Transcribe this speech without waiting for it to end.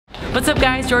What's up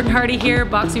guys, Jordan Hardy here,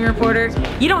 boxing reporter.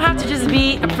 You don't have to just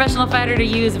be a professional fighter to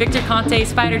use Victor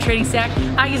Conte's fighter training stack.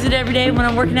 I use it every day when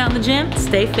I'm working out in the gym.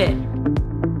 Stay fit.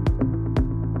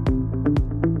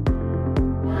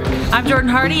 I'm Jordan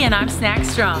Hardy and I'm snack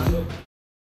strong. I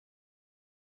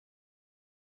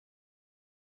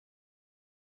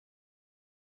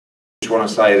just want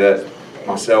to say that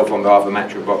myself on behalf of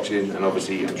Matchroom Boxing, and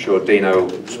obviously I'm sure Dino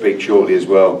will speak shortly as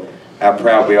well, how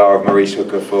proud we are of Maurice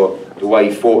Hooker for the way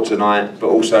he fought tonight, but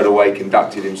also the way he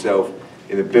conducted himself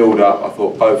in the build-up. I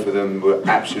thought both of them were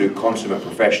absolute consummate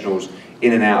professionals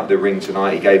in and out of the ring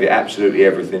tonight. He gave it absolutely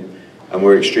everything, and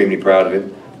we're extremely proud of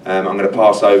him. I'm going to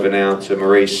pass over now to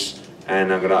Maurice,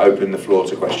 and I'm going to open the floor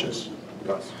to questions.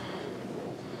 Guys,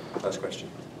 first question.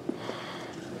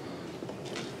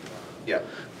 Yeah.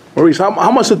 Maurice,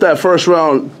 how much did that first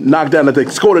round knockdown, that they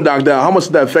scored a knockdown, how much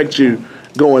did that affect you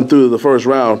going through the first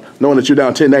round, knowing that you're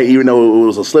down 10-8, even though it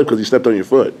was a slip because you stepped on your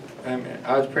foot?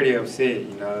 I was pretty upset,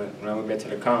 you know, when I went back to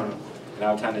the corner, and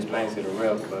I was trying to explain to the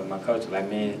ref, but my coach was like,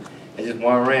 man, it's just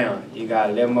one round. You got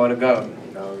 11 more to go.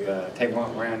 You know, you gotta take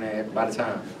one round by the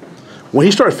time. When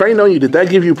he started feinting on you, did that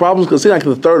give you problems? Because it seemed like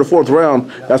the third or fourth round,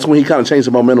 that's when he kind of changed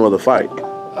the momentum of the fight.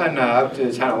 Oh, no, I was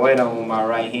just trying to wait on with my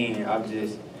right hand. I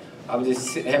was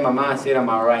just had my mind set on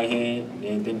my right hand,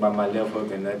 didn't think about my left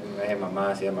hook or nothing. I had my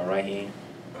mind set on my right hand.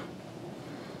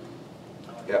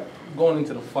 Yeah. Going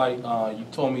into the fight, you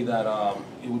told me that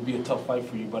it would be a tough fight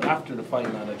for you, but after the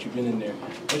fight, now that you've been in there,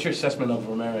 what's your assessment of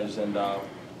Ramirez, and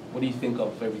what do you think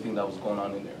of everything that was going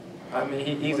on in there? I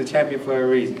mean, he's a champion for a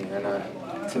reason,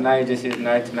 and tonight just his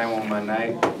night. Tonight was my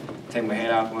night. Take my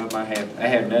head off with my head. I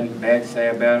have nothing bad to say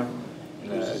about him.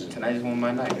 And, tonight just was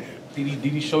my night. Did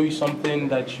he show you something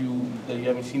that you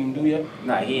haven't seen him do yet?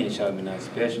 Nah, he ain't showed me nothing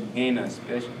special. He ain't nothing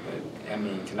special, but I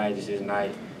mean, tonight just his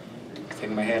night.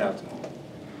 Taking my head off to him.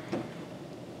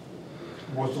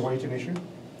 Was the weight an issue?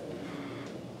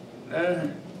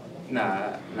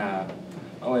 Nah.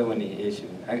 My weight wasn't an issue.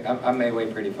 I made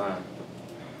weight pretty fine.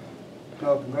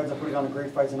 No, congrats on putting on a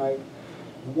great fight tonight.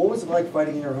 What was it like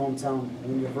fighting in your hometown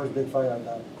when your first big fight like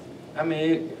that? I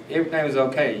mean, everything was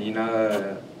okay. You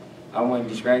know, I wasn't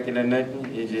distracted or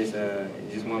nothing. It just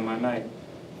wasn't my night.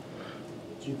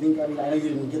 Do you think? I mean, I know you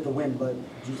didn't get the win, but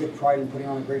do you take pride in putting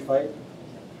on a great fight?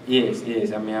 Yes.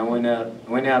 I mean, I went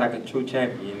out like a true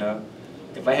champion. You know,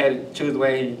 if I had to choose a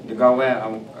way to go out, I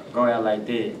would go out like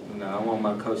that. You know, I want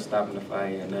my coach stopping the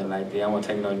fight or nothing like that. I won't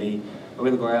take no knee. I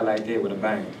really go out like that with a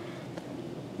bang.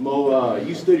 Mo,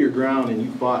 you stood your ground and you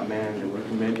fought, man, and we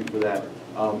commend you for that.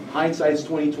 Hindsight's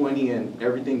 20/20, and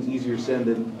everything's easier said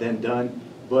than done.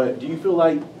 But do you feel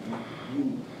like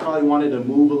you probably wanted to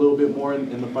move a little bit more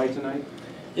in the fight tonight?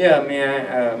 Yeah,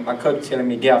 man. My coach was telling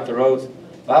me to get off the ropes.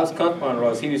 But I was comfortable on the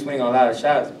ropes. He was swinging a lot of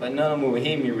shots, but none of them would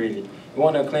hit me really. It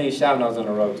wasn't a clean shot when I was on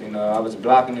the ropes. You know, I was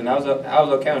blocking and I was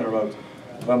okay on the ropes.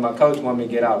 But my coach wanted me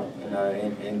to get out, you know,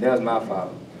 and that was my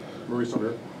fault. Maurice over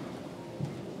here.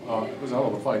 It was a hell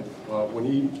of a fight. When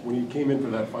he came in for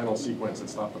that final sequence that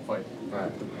stopped the fight,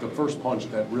 right. the first punch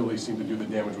that really seemed to do the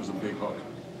damage was a big hook.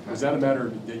 Was that a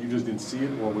matter that you just didn't see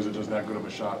it, or was it just that good of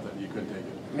a shot that you couldn't take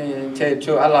it? Man, to tell you the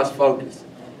truth, I lost focus.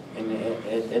 And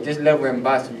at this level in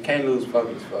boxing, you can't lose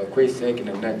focus for a quick second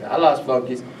or nothing. I lost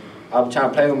focus. I was trying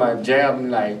to play with my jab and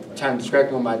like trying to distract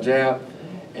him with my jab,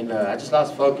 and I just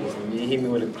lost focus. And he hit me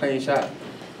with a clean shot.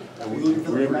 You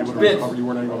weren't able to recover. You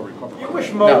weren't able to recover. Do you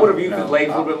wish Mo would have used his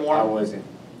legs a little bit more? I wasn't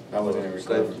in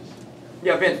recovery.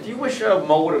 Yeah, Vince, do you wish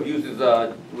Mo would have used his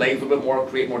legs a little bit more,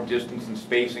 create more distance and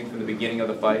spacing from the beginning of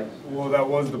the fight? Well, that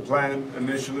was the plan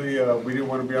initially. We didn't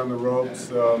want to be on the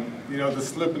ropes. You know, the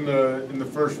slip in the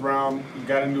first round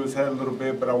got into his head a little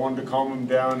bit, but I wanted to calm him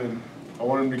down, and I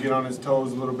wanted him to get on his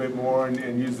toes a little bit more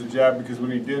and use the jab, because when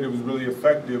he did, it was really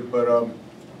effective. But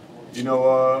you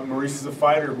know, Maurice is a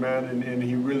fighter, man, and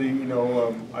he really, you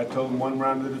know, I told him one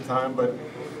round at a time, but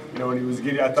you know, when he was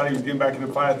I thought he was getting back in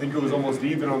the fight. I think it was almost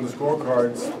even on the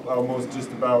scorecards, almost just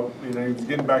about. You know, he was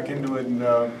getting back into it, and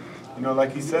you know,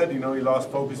 like he said, you know, he lost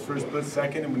focus for a split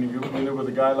second, and when you go in there with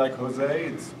a guy like Jose,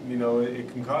 it's, you know, it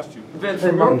can cost you. Vince,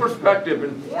 from your perspective,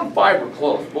 and 4 and 5 were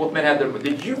close. Both men had their. But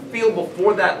did you feel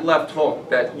before that left hook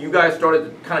that you guys started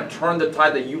to kind of turn the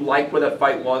tide, that you liked where that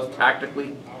fight was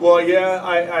tactically? Well, yeah,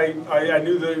 I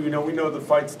knew that, you know, we know the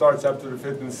fight starts after the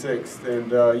 5th and 6th,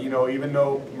 and you know, even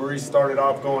though Maurice started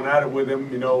off going at it with him,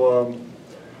 you know,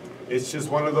 it's just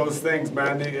one of those things,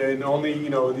 man. And only, you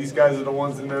know, these guys are the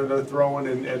ones in there they're throwing,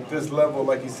 and at this level,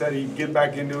 like you said, he'd get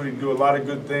back into it, he'd do a lot of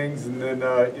good things, and then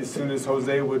as soon as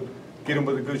Jose would get him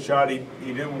with a good shot, he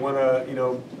didn't want to, you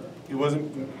know, he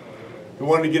wasn't he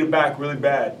wanted to get it back really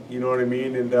bad. You know what I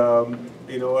mean? And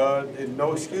and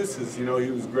no excuses. You know,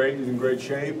 he was great. He's in great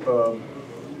shape.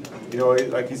 You know,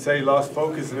 like you say, he lost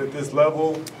focus, and at this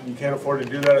level, you can't afford to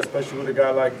do that, especially with a guy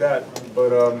like that.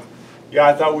 But yeah,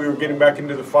 I thought we were getting back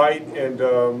into the fight, and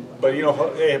but you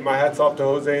know, hey, my hat's off to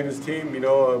Jose and his team. You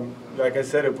know, like I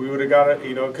said, if we would have got it,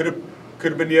 you know, it could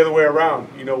have been the other way around.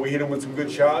 You know, we hit him with some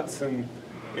good shots, and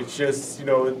it's just, you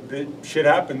know, shit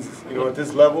happens. You know, at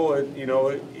this level, you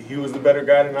know, he was the better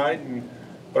guy tonight,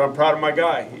 but I'm proud of my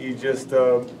guy. He just,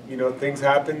 you know, things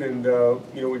happen, and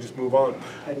you know, we just move on.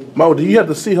 Mo, do you have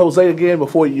to see Jose again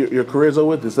before your career's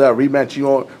over with? Is that a rematch you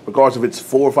want, regardless if it's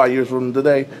 4 or 5 years from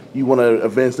today? You want to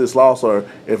avenge this loss, or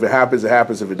if it happens, it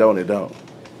happens. If it don't, it don't.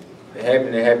 It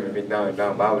happened. If it don't, it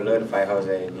don't. But I would love to fight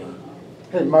Jose again.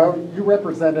 Hey, Mo, you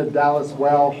represented Dallas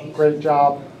well. Great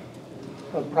job.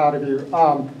 I'm proud of you.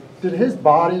 Did his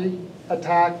body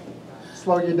attack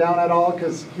slow you down at all?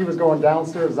 Because he was going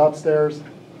downstairs, upstairs.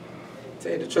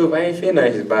 Tell you the truth, I ain't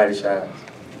feeling his body shots.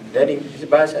 His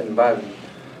body shot didn't bother me.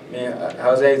 Man,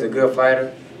 Jose's a good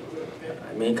fighter.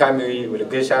 I mean, he caught me with a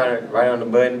good shot right on the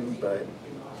button, but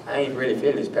I ain't really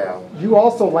feel his power. You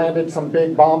also landed some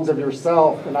big bombs of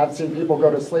yourself, and I've seen people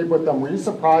go to sleep with them. Were you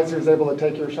surprised he was able to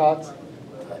take your shots?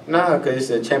 No, because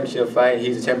it's a championship fight.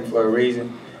 He's a champion for a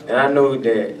reason. And I knew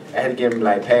that I had to get him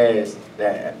like past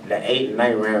that 8th and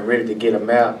 9th round really to get him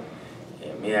out.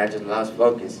 And man, I just lost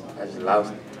focus. I just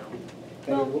lost it.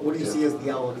 What do you see as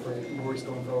the outlook for Maurice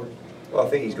going forward? Well, I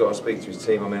think he's got to speak to his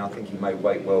team. I mean, I think he made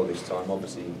weight well this time.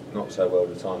 Obviously, not so well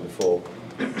the time before.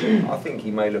 I think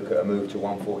he may look at a move to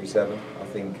 147. I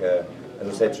think, as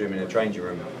I said to him in the changing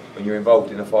room, when you're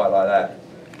involved in a fight like that,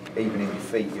 even in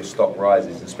defeat, your stock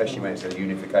rises, especially when it's a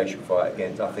unification fight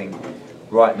against. I think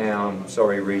right now, I'm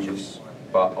sorry, Regis,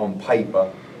 but on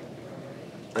paper,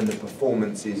 and the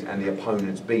performances and the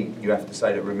opponents beat, you have to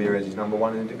say that Ramirez is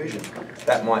 #1 in the division.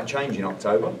 That might change in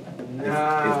October.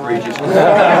 If Regis...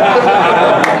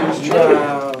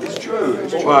 It's true.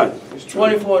 It's true.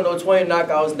 24 no 20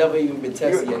 knockouts, never even been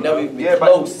tested yet, never even been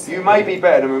close. You may be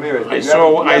better than Ramirez. I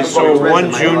saw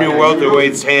one junior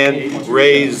welterweight's hand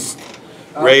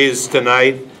raised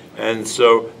tonight, and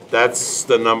so that's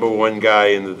the #1 guy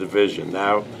in the division.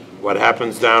 Now, what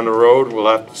happens down the road, we'll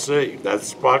have to see.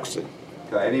 That's boxing.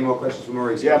 Okay, any more questions for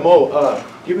Maurice? Yeah, Mo,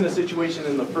 given the situation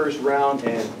in the first round,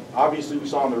 and obviously we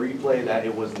saw in the replay that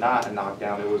it was not a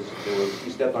knockdown, it was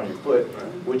you stepped on your foot,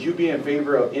 would you be in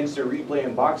favor of instant replay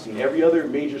in boxing? Every other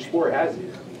major sport has it.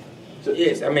 So,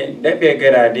 yes, I mean, that'd be a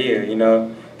good idea, you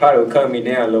know. Probably would cut me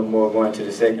down a little more going to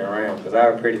the second round, because I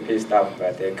was pretty pissed off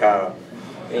about that call.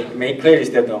 I mean, he clearly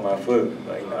stepped on my foot,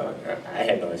 but, you know, I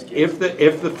had no excuse.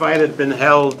 If the fight had been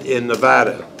held in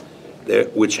Nevada,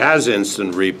 which has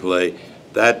instant replay,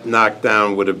 that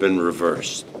knockdown would have been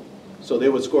reversed. So they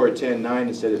would score a 10-9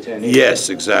 instead of 10-8? Yes,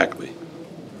 exactly.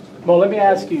 Well, let me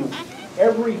ask you,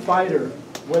 every fighter,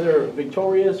 whether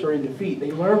victorious or in defeat,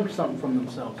 they learn something from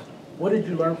themselves. What did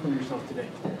you learn from yourself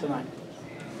tonight?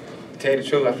 To tell you the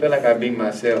truth, I feel like I beat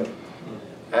myself.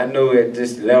 I knew at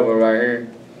this level right here,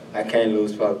 I can't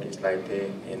lose focus like that.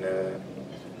 And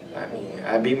I mean,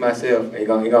 I beat myself. They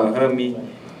gonna hurt me.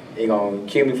 They gonna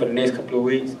kill me for the next couple of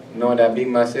weeks, knowing that I beat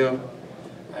myself.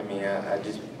 I mean, I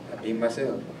beat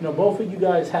myself. You know, both of you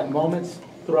guys had moments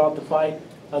throughout the fight.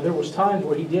 There was times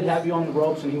where he did have you on the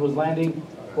ropes and he was landing,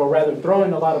 or rather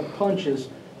throwing a lot of punches.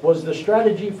 Was the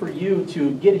strategy for you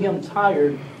to get him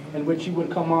tired, in which he would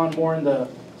come on more in the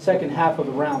second half of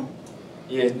the round?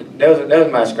 Yes, that was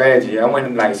my strategy. I want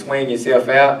him to like swing himself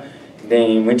out.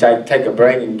 Then when I take a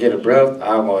break and get a breath,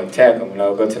 I'm gonna attack him. You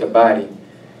know, go to the body,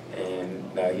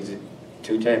 and he's a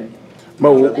 2 champion.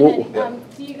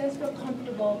 Do you guys feel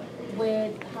comfortable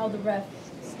with how the ref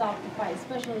stopped the fight,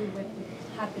 especially with what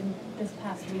happened this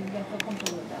past week? Do you guys feel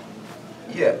comfortable with that?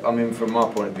 Yeah, I mean, from my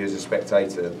point of view as a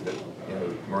spectator, that, you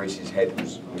know, Maurice's head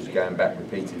was going back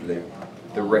repeatedly.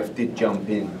 The ref did jump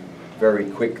in very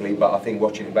quickly, but I think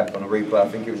watching it back on a replay, I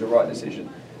think it was the right decision.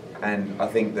 And I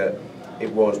think that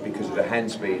it was because of the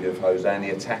hand speed of Jose and the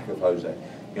attack of Jose.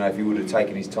 You know, if he would have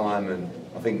taken his time, and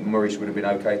I think Maurice would have been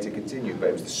okay to continue, but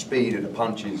it was the speed of the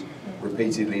punches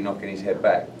repeatedly knocking his head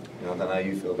back. You know, I don't know how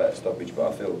you feel about stoppage, but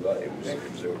I feel like it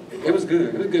was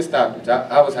good. It was a good stoppage.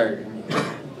 I was hurt.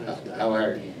 I was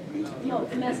hurt. No,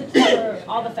 the message for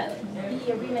all the fans.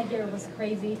 The arena here was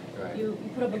crazy. Right. You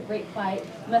put up a great fight.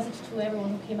 Message to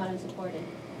everyone who came out and supported.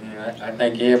 Yeah, I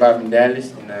thank everybody from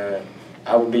Dallas, and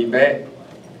I will be back.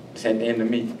 It's at the end of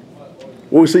me.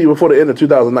 We'll see you before the end of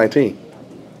 2019.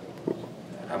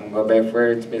 I'm going to go back for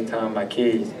it, spend time with my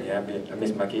kids. Yeah, I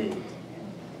miss my kids.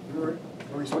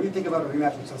 Maurice, what do you think about a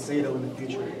rematch with Salcedo in the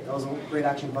future? That was a great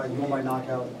action fight, you won by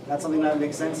knockout. That's something that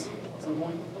makes sense at some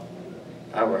point?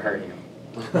 I would hurt him.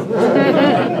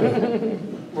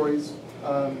 Maurice,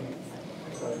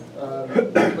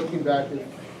 looking back, if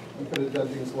you could have done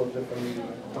things a little differently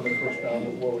on the first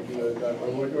round, what would you have done?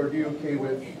 Or are you okay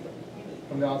with,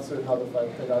 from the outset, how the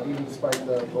fight played out, even despite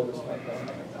the bogus knockdown?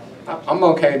 I'm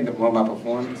okay with my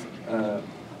performance.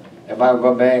 If I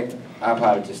go back, I'll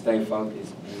probably just stay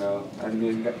focused. You know, I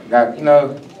just got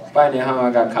fighting at home,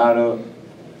 I got caught up with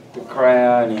the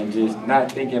crowd and just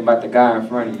not thinking about the guy in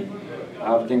front of me.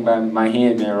 I was thinking about my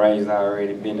hand being raised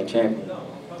already, being a champion.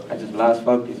 I just lost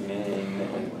focus, man,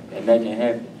 and that can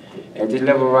happen. At this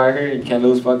level right here, you can't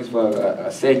lose focus for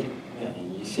a second.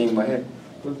 And you see what happened.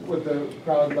 With the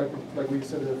crowd, like we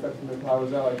said, the effect from the crowd, was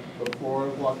that like before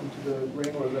walking to the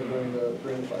ring, or was that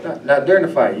during the fight? Not during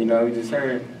the fight, you know. We just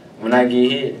heard when I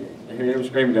get hit, I hear them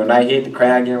screaming. When I hit, the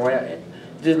crowd getting wild. It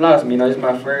just lost me, you know. It's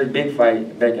my first big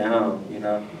fight back at home, you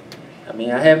know. I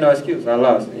mean, I have no excuse. I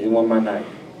lost. It wasn't my night.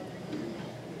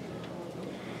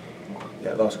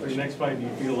 Yeah, last question. Next fight, do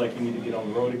you feel like you need to get on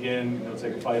the road again,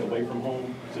 take a fight away from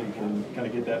home, so you can kind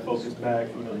of get that focus back,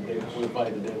 the day before the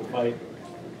fight, the day of the fight?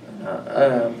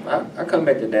 I come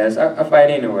back to Dallas. I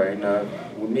fight anywhere, you know.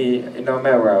 With me, it don't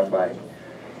matter where I fight.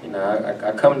 You know,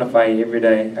 I come to fight every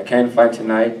day. I came to fight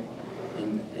tonight,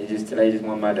 and today just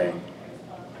won my day.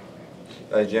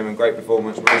 Ladies and gentlemen, great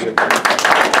performance.